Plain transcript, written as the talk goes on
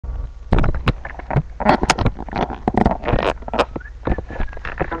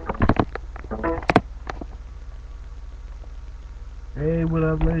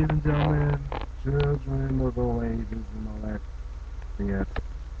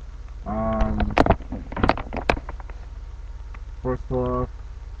first off,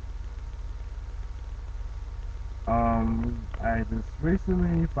 I just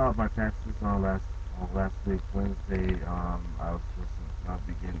recently filed my taxes on last week Wednesday. I was supposed to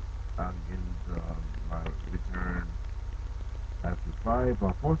begin getting my return last week Friday, but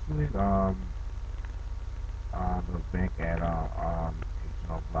unfortunately, the bank at H&R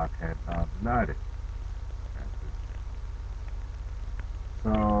Block had denied it.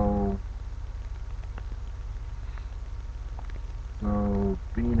 So,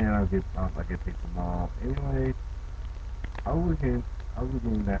 being that I get paid tomorrow anyway, I will begin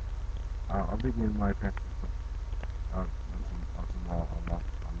that. I'll begin my taxes tomorrow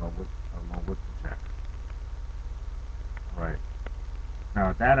along with the check. All right.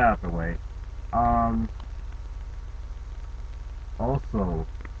 Now that out of the way. Um. Also,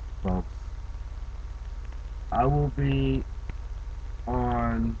 folks, I will be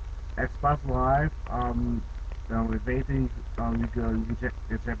on Xbox Live. If anything, you can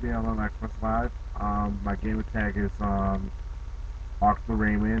check me out on Xbox Live. My gamer tag is ARK DA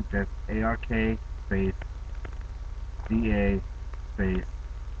RAINMAN. That's ARK space DA space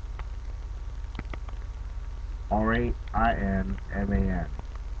RAINMAN.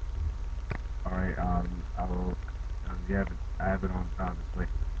 All right. I will. I have it on display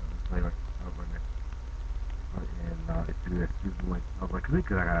right there. And if you excuse me, I was like,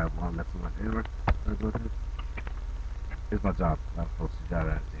 because I got one left on my anyway. It's my job. I'm supposed to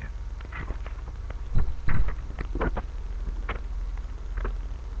gotta understand.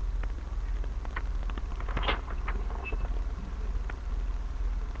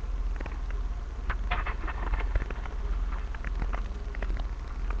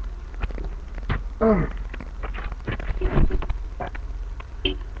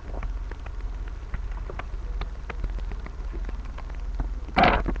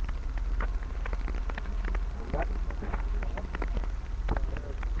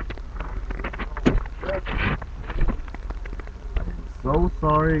 So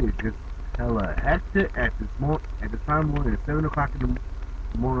sorry, it's just hella hectic at this time morning. It's 7 o'clock in the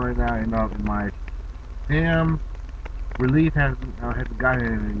morning right now, and my damn relief hasn't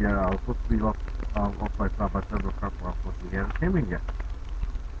gotten in yet. I was supposed to be off by 7 o'clock. Well, he hasn't came in yet.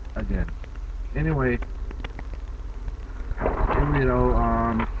 Again. Anyway, you know,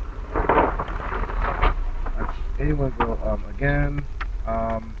 anyway, so again,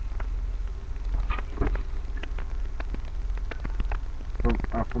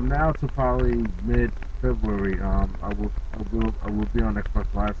 from now to probably mid-February, I will be on Xbox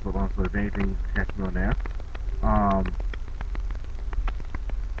Live, so if anything, catch me on there.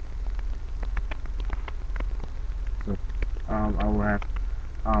 So, I will have,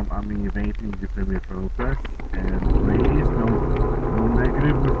 if anything, you can send me a friend request, and please, no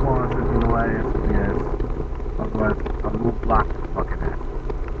negative responses, no yes, otherwise, I will block the fucking ass.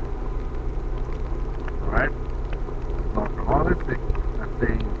 Alright? So, for all this thing, I'm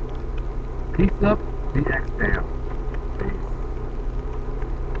saying, peace up, the X down.